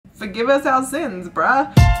Forgive us our sins,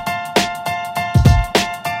 bruh.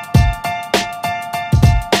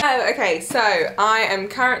 Okay, so I am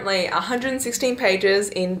currently 116 pages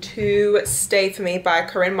into Stay For Me by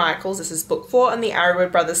Corinne Michaels. This is book 4 in the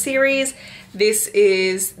Arrowwood Brothers series. This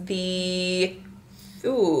is the...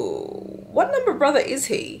 Ooh, what number brother is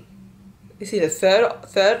he? Is he the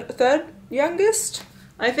third youngest,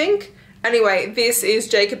 I think? Anyway, this is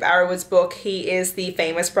Jacob Arrowwood's book. He is the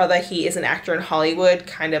famous brother. He is an actor in Hollywood,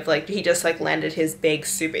 kind of like, he just like landed his big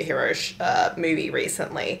superhero movie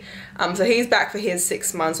recently. So he's back for his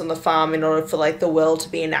 6 months on the farm in order for like the will to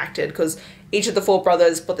be enacted, because each of the 4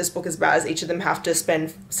 brothers, what this book is about is each of them have to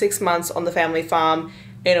spend 6 months on the family farm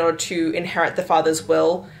in order to inherit the father's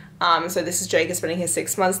will. So this is Jacob spending his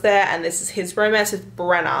 6 months there, and this is his romance with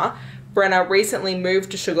Brenna. Brenna recently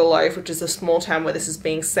moved to Sugarloaf, which is a small town where this is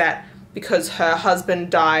being set, because her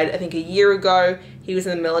husband died, I think, a year ago. He was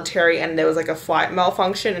in the military and there was like a flight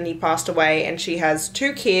malfunction and he passed away, and she has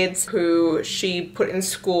 2 kids who she put in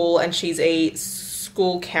school, and she's a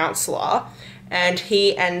school counselor, and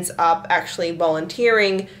he ends up actually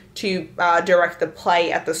volunteering to direct the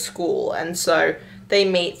play at the school. And so they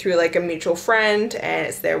meet through like a mutual friend and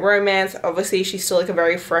it's their romance. Obviously she's still like a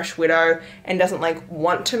very fresh widow and doesn't like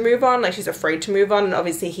want to move on, like she's afraid to move on, and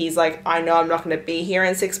obviously he's like, I know I'm not going to be here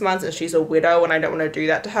in 6 months and she's a widow and I don't want to do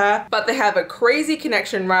that to her. But they have a crazy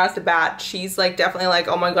connection right off the bat. She's like definitely like,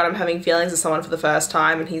 oh my god, I'm having feelings for someone for the first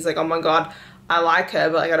time, and he's like, oh my god, I like her,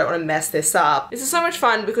 but like I don't want to mess this up. This is so much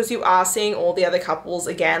fun because you are seeing all the other couples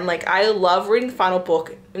again. Like I love reading the final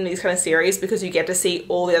book in these kind of series because you get to see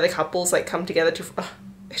all the other couples like come together to...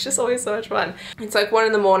 it's just always so much fun. It's like 1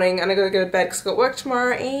 in the morning and I gotta go to bed because I've got work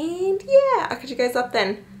tomorrow, and yeah, I'll catch you guys up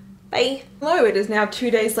then. Bye. Hello, it is now 2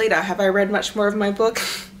 days later. Have I read much more of my book?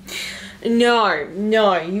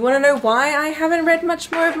 No. You wanna know why I haven't read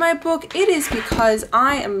much more of my book? It is because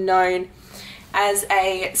I am known as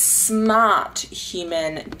a smart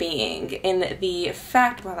human being in the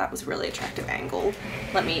fact, well, that was a really attractive angle.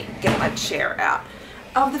 Let me get my chair out.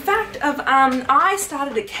 Of the fact of, I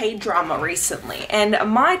started a K-drama recently, and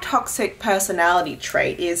my toxic personality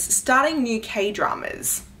trait is starting new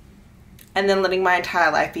K-dramas and then letting my entire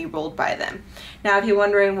life be ruled by them. Now, if you're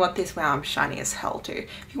wondering what this, wow, I'm shiny as hell too.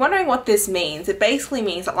 If you're wondering what this means, it basically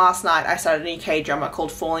means that last night I started a new K-drama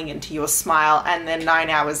called Falling Into Your Smile, and then 9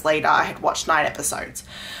 hours later I had watched 9 episodes.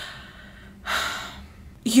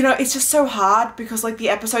 You know, it's just so hard because like the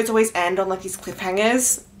episodes always end on like these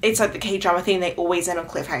cliffhangers. It's like the K-drama thing, they always end on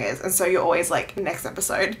cliffhangers, and so you're always like, next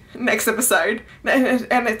episode, and it's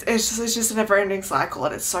just a never-ending cycle,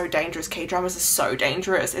 and it's so dangerous. K-dramas are so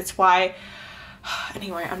dangerous. It's why,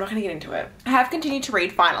 anyway, I'm not gonna get into it. I have continued to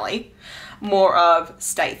read, finally, more of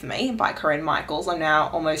Stay For Me by Corinne Michaels. I'm now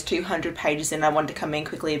almost 200 pages in. I wanted to come in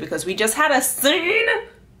quickly because we just had a scene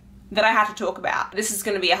that I had to talk about. This is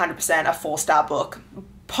gonna be 100% a 4-star book,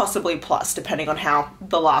 possibly plus, depending on how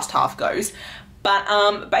the last half goes.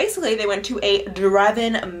 But basically they went to a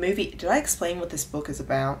drive-in movie. Did I explain what this book is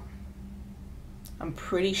about? I'm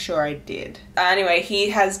pretty sure I did. Anyway, he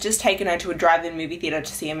has just taken her to a drive-in movie theater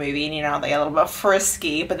to see a movie, and you know, they're a little bit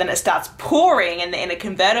frisky, but then it starts pouring and they're in a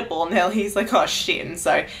convertible, and he's like, oh shit. And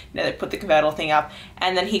so, you know, they put the convertible thing up,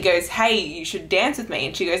 and then he goes, hey, you should dance with me.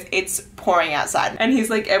 And she goes, it's pouring outside. And he's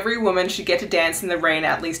like, every woman should get to dance in the rain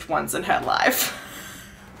at least once in her life.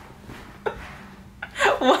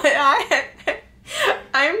 What?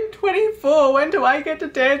 I'm 24, when do I get to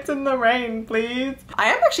dance in the rain, please? I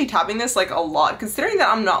am actually tabbing this like a lot, considering that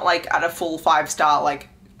I'm not like at a full 5-star like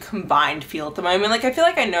combined feel at the moment. Like I feel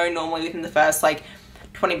like I know normally within the first like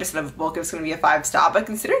 20% of a book it's gonna be a 5-star, but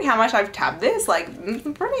considering how much I've tabbed this, like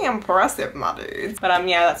it's pretty impressive, my dudes. But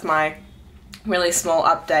yeah, that's my really small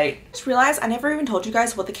update. Just realized I never even told you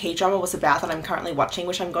guys what the K-drama was about that I'm currently watching,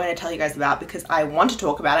 which I'm going to tell you guys about because I want to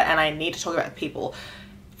talk about it and I need to talk about it with people.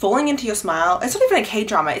 Falling Into Your Smile. It's not even a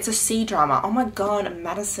K-drama, it's a C-drama. Oh my god,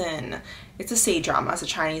 Madison. It's a C-drama, it's a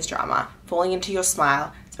Chinese drama. Falling Into Your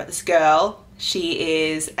Smile. It's about this girl. She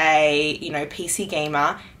is a, you know, PC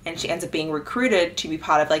gamer, and she ends up being recruited to be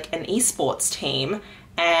part of like an esports team.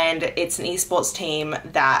 And it's an esports team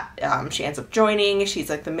that she ends up joining. She's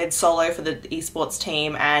like the mid solo for the esports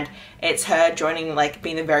team, and it's her joining, like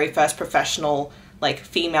being the very first professional like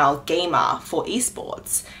female gamer for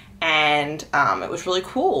esports. And it was really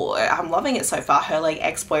cool. I'm loving it so far. Her like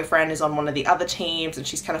ex-boyfriend is on one of the other teams and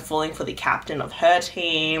she's kind of falling for the captain of her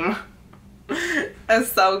team.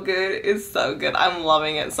 It's so good. It's so good. I'm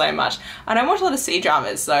loving it so much. I don't watch a lot of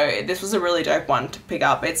C-dramas, so this was a really dope one to pick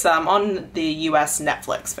up. It's on the US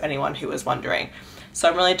Netflix for anyone who was wondering. So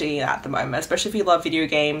I'm really digging that at the moment, especially if you love video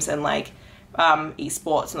games and like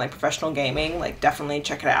esports and like professional gaming, like definitely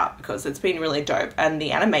check it out because it's been really dope. And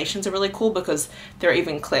the animations are really cool because there are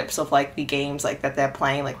even clips of like the games like that they're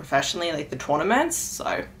playing like professionally, like the tournaments.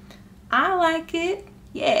 So I like it.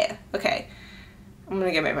 Yeah. Okay. I'm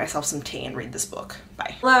gonna go make myself some tea and read this book.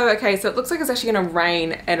 Bye. Hello. Okay, so it looks like it's actually gonna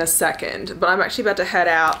rain in a second, but I'm actually about to head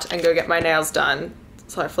out and go get my nails done.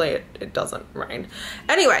 So hopefully it doesn't rain.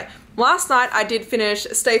 Anyway, last night I did finish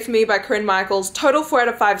Stay For Me by Corinne Michaels. Total 4 out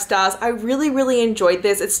of 5 stars. I really enjoyed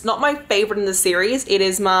this. It's not my favorite in the series. It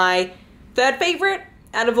is my 3rd favorite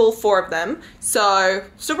out of all 4 of them. So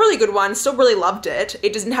still really good one. Still really loved it.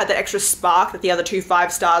 It doesn't have that extra spark that the other 2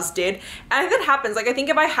 5 stars did. And I think that happens. Like I think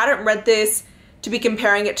if I hadn't read this to be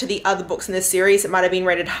comparing it to the other books in this series, it might have been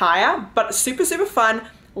rated higher, but super fun.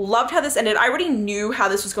 Loved how this ended. I already knew how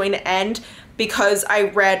this was going to end because I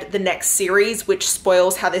read the next series, which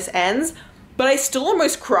spoils how this ends, but I still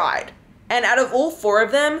almost cried. And out of all 4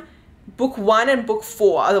 of them, book 1 and book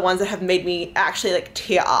 4 are the ones that have made me actually like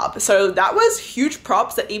tear up. So that was huge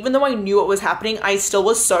props that even though I knew what was happening, I still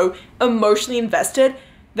was so emotionally invested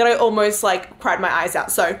that I almost like cried my eyes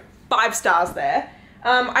out. So 5 stars there.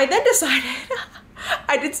 I then decided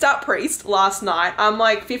I did start Priest last night. I'm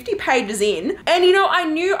like 50 pages in, and you know, I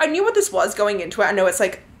knew what this was going into it. I know it's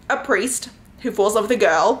like a priest who falls in love with a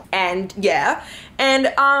girl, and yeah,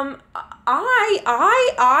 and I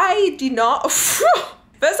did not. First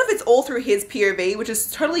off, it's all through his POV, which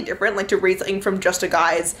is totally different, like to read something from just a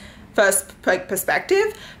guy's first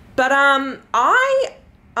perspective. But I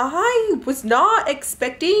was not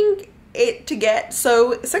expecting it to get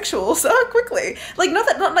so sexual so quickly. Like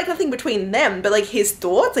not like nothing between them, but like his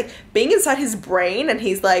thoughts, like being inside his brain, and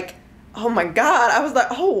he's like, oh my god. I was like,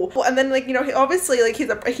 oh. And then like, you know, he obviously like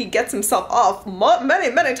he gets himself off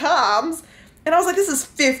many times, and I was like, this is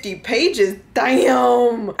 50 pages,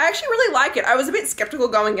 damn. I actually really like it. I was a bit skeptical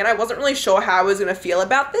going in. I wasn't really sure how I was gonna feel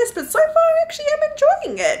about this, but so far I actually am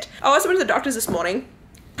enjoying it. I also went to the doctor's this morning,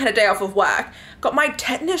 had a day off of work, got my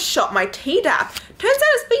tetanus shot, my Tdap. Turns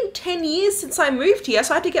out it's been 10 years since I moved here,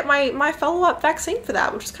 so I had to get my follow-up vaccine for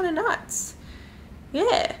that, which is kind of nuts.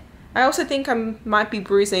 Yeah. I also think I might be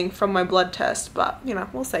bruising from my blood test, but you know,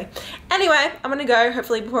 we'll see. Anyway, I'm gonna go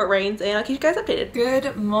hopefully before it rains, and I'll keep you guys updated.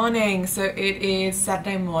 Good morning. So it is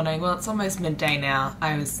Saturday morning. Well, it's almost midday now.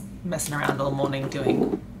 I was messing around all morning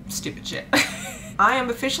doing stupid shit. I am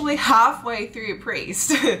officially halfway through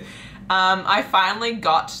Priest. I finally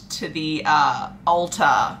got to the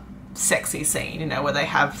altar sexy scene, you know, where they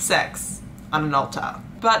have sex on an altar.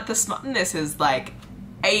 But the smut in this is like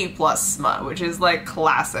A+ smut, which is like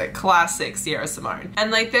classic ᴛᴏᴏᴅᴅᴅᴅ.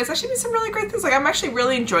 And like there's actually been some really great things. Like I'm actually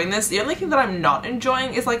really enjoying this. The only thing that I'm not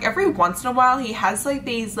enjoying is like every once in a while he has like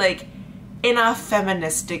these like inner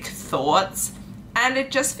feministic thoughts, and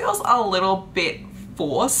it just feels a little bit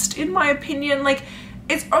forced in my opinion. Like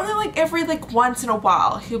it's only like every like once in a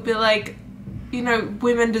while he'll be like, you know,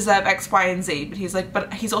 women deserve X, Y, and Z,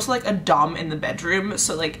 but he's also like a dom in the bedroom.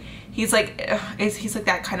 So like he's like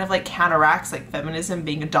that kind of like counteracts like feminism,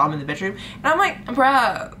 being a dom in the bedroom. And I'm like,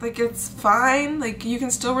 bruh, like it's fine. Like you can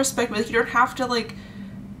still respect, but like you don't have to like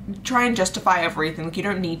try and justify everything. Like you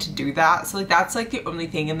don't need to do that. So like that's like the only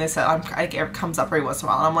thing in this that it comes up every once in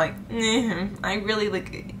a while, and I'm like, I really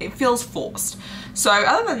like it feels forced. So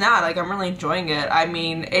other than that, like I'm really enjoying it. I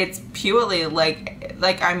mean, it's purely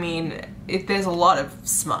like I mean, there's a lot of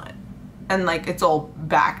smut, and like it's all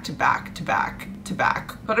back to back to back to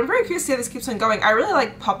back. But I'm very curious to see how this keeps on going. I really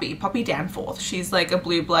like Poppy Danforth. She's like a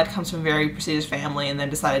blue blood, comes from a very prestigious family, and then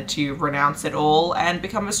decided to renounce it all and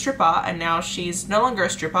become a stripper. And now she's no longer a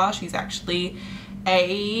stripper. She's actually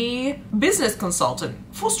a business consultant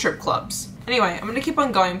for strip clubs. Anyway, I'm gonna keep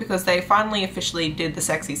on going because they finally officially did the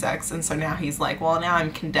sexy sex, and so now he's like, well, now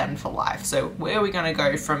I'm condemned for life, so where are we gonna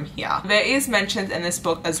go from here? There is mentions in this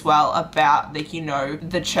book as well about like, you know,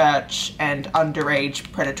 the church and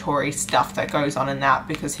underage predatory stuff that goes on in that,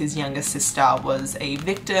 because his younger sister was a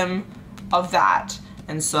victim of that.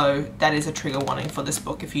 And so that is a trigger warning for this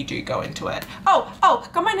book if you do go into it. Oh,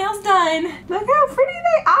 got my nails done. Look how pretty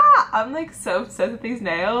they are. I'm like so obsessed with these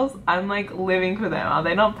nails. I'm like living for them. Are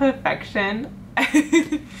they not perfection?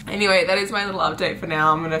 Anyway, that is my little update for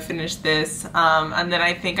now. I'm gonna finish this and then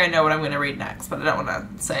I think I know what I'm gonna read next, but I don't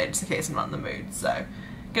want to say it just in case I'm not in the mood. So I'm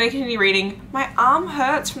gonna continue reading. My arm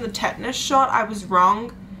hurts from the tetanus shot. I was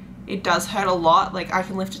wrong. It does hurt a lot. Like I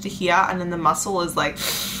can lift it to here, and then the muscle is like,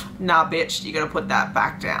 nah bitch, you gotta put that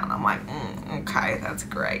back down. I'm like, okay, that's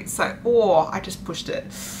great. So, oh, I just pushed it.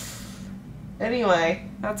 Anyway,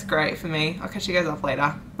 that's great for me. I'll catch you guys up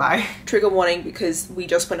later. Bye. Trigger warning, because we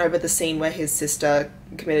just went over the scene where his sister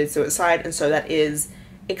committed suicide, and so that is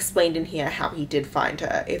explained in here how he did find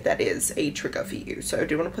her, if that is a trigger for you. So I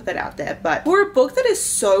do want to put that out there. But for a book that is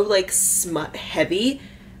so like smut heavy,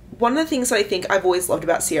 one of the things that I think I've always loved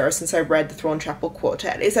about Sierra since I read the Thorn Chapel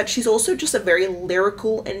Quartet is that she's also just a very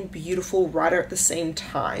lyrical and beautiful writer at the same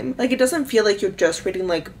time. Like, it doesn't feel like you're just reading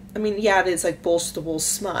like, I mean, yeah, it is like balls to the wall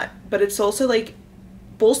smut, but it's also like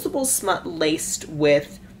balls to the wall smut laced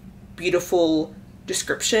with beautiful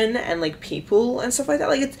description and like people and stuff like that.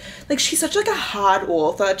 Like, it's like she's such like a hard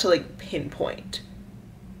author to like pinpoint,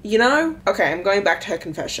 you know? Okay, I'm going back to her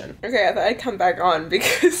confession. Okay, I thought I'd come back on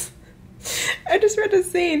because I just read a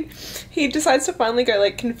scene. He decides to finally go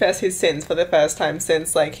like confess his sins for the first time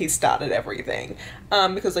since like he started everything,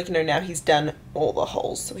 because like, you know, now he's done all the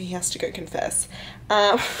holes, so he has to go confess.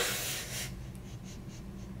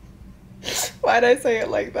 Why'd I say it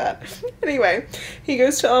like that? Anyway, he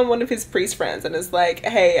goes to one of his priest friends and is like,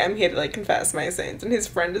 hey, I'm here to like confess my sins, and his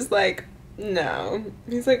friend is like, no.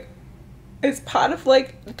 He's like, it's part of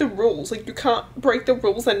like the rules, like you can't break the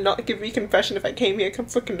rules and not give me confession if I came here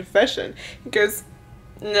for confession. He goes,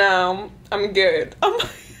 no, I'm good. I'm like,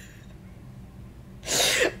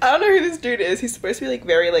 I don't know who this dude is. He's supposed to be like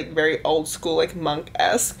very old school, like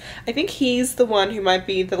monk-esque. I think he's the one who might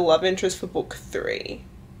be the love interest for book 3,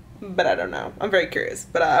 but I don't know. I'm very curious,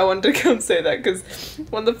 but I wanted to come say that because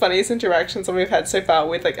one of the funniest interactions that we've had so far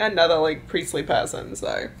with like another like priestly person.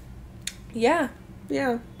 So yeah.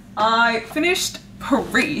 I finished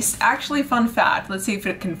Paris. Actually, fun fact, let's see if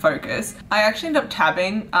it can focus. I actually ended up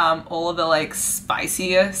tabbing all of the like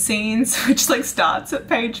spicier scenes, which like starts at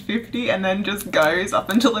page 50 and then just goes up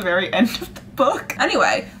until the very end of the book.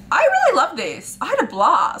 Anyway, I really love this. I had a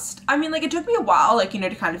blast. I mean, like, it took me a while, like, you know,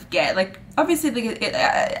 to kind of get, like, obviously, like,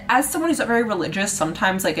 as someone who's not very religious,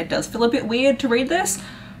 sometimes, like, it does feel a bit weird to read this.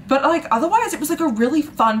 But like otherwise it was like a really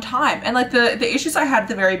fun time. And like the issues I had at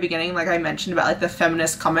the very beginning, like I mentioned about like the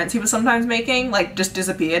feminist comments he was sometimes making, like just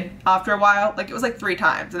disappeared after a while. Like it was like 3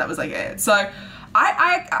 times and that was like it. So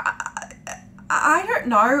I don't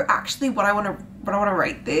know actually what I want to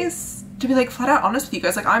rate this, to be like flat out honest with you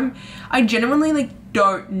guys. Like I genuinely like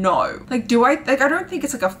don't know. Like I don't think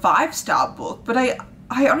it's like a 5-star book, but I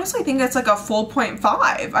honestly think it's like a 4.5.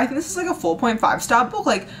 I think this is like a 4.5-star book.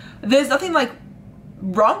 Like there's nothing like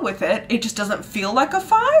wrong with it, it just doesn't feel like a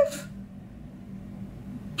 5.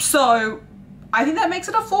 So I think that makes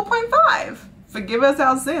it a 4.5. Forgive us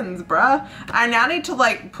our sins, bruh. I now need to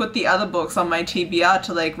like put the other books on my TBR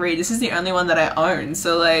to like read. This is the only one that I own,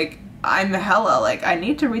 so like I'm hella like I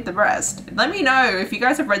need to read the rest. Let me know if you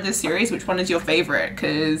guys have read this series, which one is your favorite,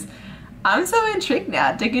 because I'm so intrigued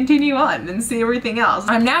now to continue on and see everything else.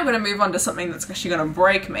 I'm now going to move on to something that's actually going to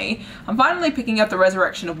break me. I'm finally picking up the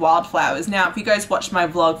Resurrection of Wildflowers. Now, if you guys watched my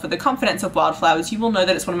vlog for the Confidence of Wildflowers, you will know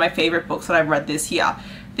that it's one of my favorite books that I've read this year.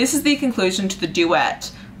 This is the conclusion to the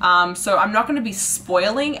duet. So I'm not going to be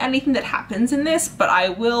spoiling anything that happens in this, but I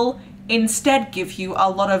will instead give you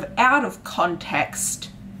a lot of out of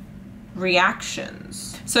context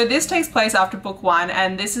reactions. So this takes place after book 1,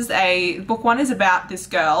 and book 1 is about this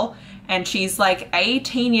girl, and she's like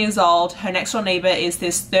 18 years old. Her next door neighbor is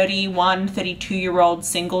this 32-year-old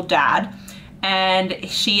single dad, and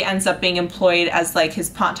she ends up being employed as like his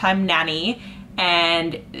part-time nanny,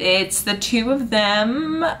 and it's the two of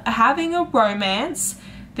them having a romance.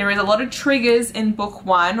 There is a lot of triggers in book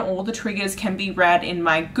 1. All the triggers can be read in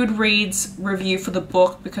my Goodreads review for the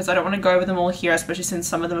book because I don't want to go over them all here, especially since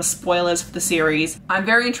some of them are spoilers for the series. I'm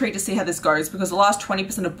very intrigued to see how this goes because the last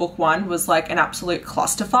 20% of book 1 was like an absolute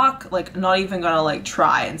clusterfuck. Like not even gonna like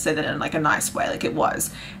try and say that in like a nice way, like it was.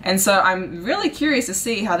 And so I'm really curious to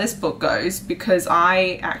see how this book goes because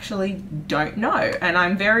I actually don't know and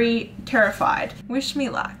I'm very terrified. Wish me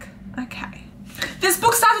luck. Okay. This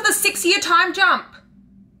book starts with a 6-year time jump.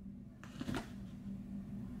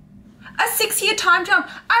 A 6-year time jump.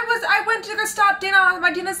 I went to go start dinner.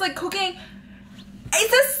 My dinner's like cooking.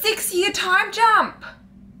 It's a 6-year time jump.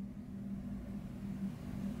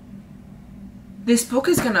 This book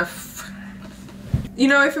is gonna, you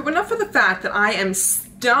know, if it were not for the fact that I am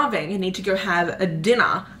starving and need to go have a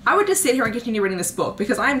dinner, I would just sit here and continue reading this book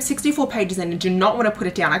because I am 64 pages in and do not want to put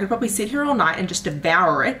it down. I could probably sit here all night and just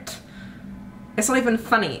devour it. It's not even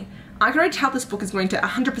funny. I can already tell this book is going to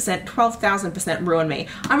 100%, 12,000% ruin me.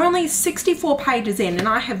 I'm only 64 pages in and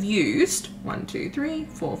I have used 1, 2, 3,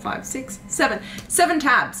 4, 5, 6, 7. 7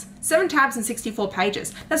 tabs. 7 tabs in 64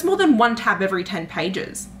 pages. That's more than 1 tab every 10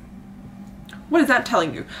 pages. What is that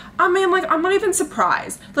telling you? I mean, like, I'm not even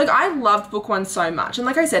surprised. Like, I loved book 1 so much. And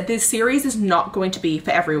like I said, this series is not going to be for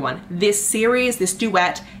everyone. This series, this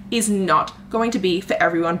duet, is not going to be for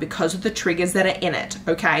everyone because of the triggers that are in it,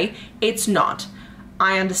 okay? It's not.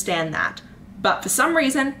 I understand that. But for some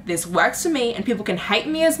reason, this works for me, and people can hate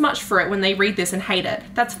me as much for it when they read this and hate it.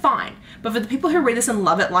 That's fine. But for the people who read this and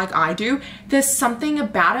love it like I do, there's something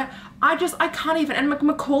about it. I can't even, and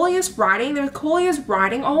Micalea's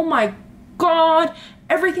writing, oh my God,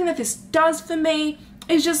 everything that this does for me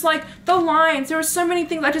is just like the lines. There are so many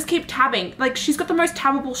things I just keep tabbing. Like, she's got the most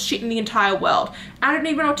tabbable shit in the entire world. I don't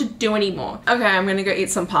even know what to do anymore. Okay, I'm gonna go eat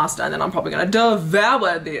some pasta and then I'm probably gonna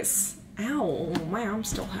devour this. Ow, my arm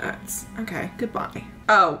still hurts. Okay, goodbye.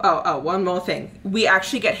 Oh, one more thing. We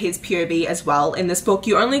actually get his POV as well in this book.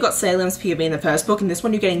 You only got Salem's POV in the first book. In this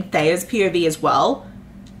one, you're getting Thea's POV as well.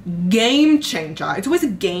 Game changer. It's always a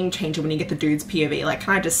game changer when you get the dude's POV. Like,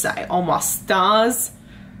 can I just say, oh my stars.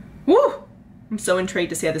 Woo! I'm so intrigued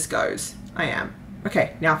to see how this goes. I am.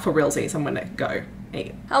 Okay, now for realsies, I'm gonna go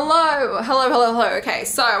eat. Hello. Okay,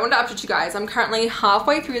 so I wanted to update you guys. I'm currently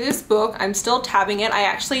halfway through this book. I'm still tabbing it. I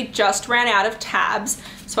actually just ran out of tabs,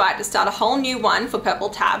 so I had to start a whole new one for purple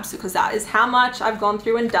tabs because that is how much I've gone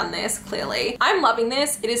through and done this, clearly. I'm loving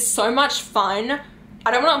this. It is so much fun.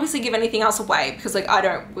 I don't want to obviously give anything else away because, like, I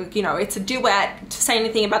don't, you know, it's a duet. To say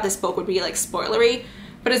anything about this book would be, like, spoilery.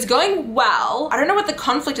 But it's going well. I don't know what the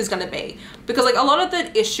conflict is going to be because, like, a lot of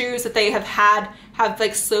the issues that they have had have,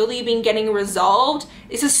 like, slowly been getting resolved.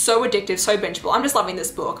 This is so addictive, so bingeable. I'm just loving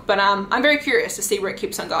this book, but I'm very curious to see where it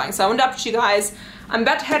keeps on going. So I wanted to update you guys. I'm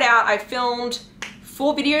about to head out. I filmed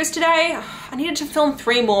 4 videos today. I needed to film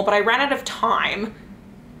 3 more, but I ran out of time.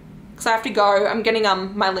 So I have to go. I'm getting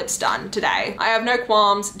my lips done today. I have no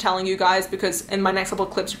qualms telling you guys because in my next couple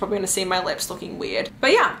of clips you're probably gonna see my lips looking weird.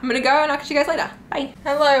 But yeah, I'm gonna go and I'll catch you guys later. Bye.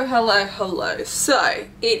 Hello. So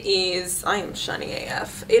it is, I am shiny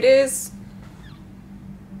AF. It is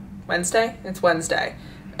Wednesday? It's Wednesday.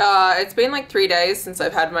 It's been like 3 days since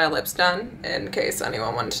I've had my lips done, in case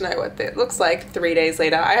anyone wanted to know what it looks like 3 days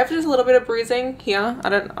later. I have just a little bit of bruising here. I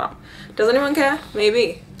don't know. Does anyone care?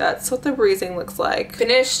 Maybe. That's what the bruising looks like.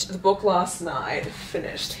 Finished the book last night.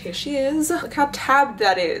 Finished. Here she is. Look how tabbed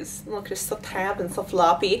that is. Look, just so tabbed and so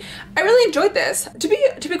floppy. I really enjoyed this. To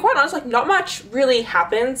be quite honest, like, not much really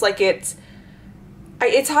happens. Like,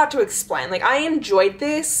 it's hard to explain. Like, I enjoyed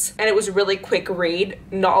this and it was a really quick read.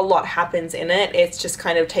 Not a lot happens in it. It's just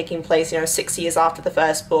kind of taking place, you know, 6 years after the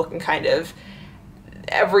first book and kind of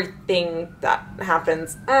everything that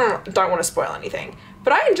happens. Don't want to spoil anything.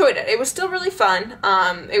 But I enjoyed it. It was still really fun.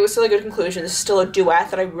 It was still a good conclusion. It's still a duet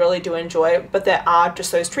that I really do enjoy, but there are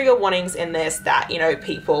just those trigger warnings in this that, you know,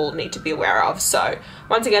 people need to be aware of. So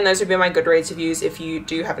once again, those would be my Goodreads reviews. If you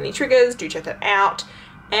do have any triggers, do check that out.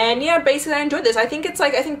 And yeah, basically I enjoyed this. I think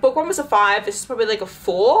book 1 was a 5. This is probably like a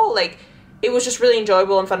 4. Like, it was just really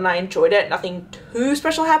enjoyable and fun and I enjoyed it. Nothing too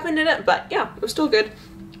special happened in it, but yeah, it was still good.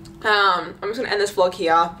 I'm just gonna end this vlog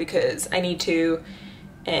here because I need to,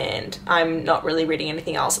 and I'm not really reading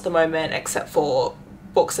anything else at the moment except for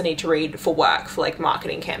books I need to read for work, for like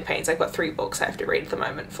marketing campaigns. I've got 3 books I have to read at the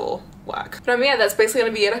moment for work. But yeah, that's basically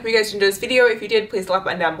gonna be it. I hope you guys enjoyed this video. If you did, please like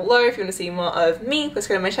button down below. If you want to see more of me, please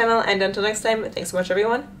go to my channel, and until next time, thanks so much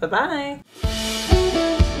everyone. Bye bye.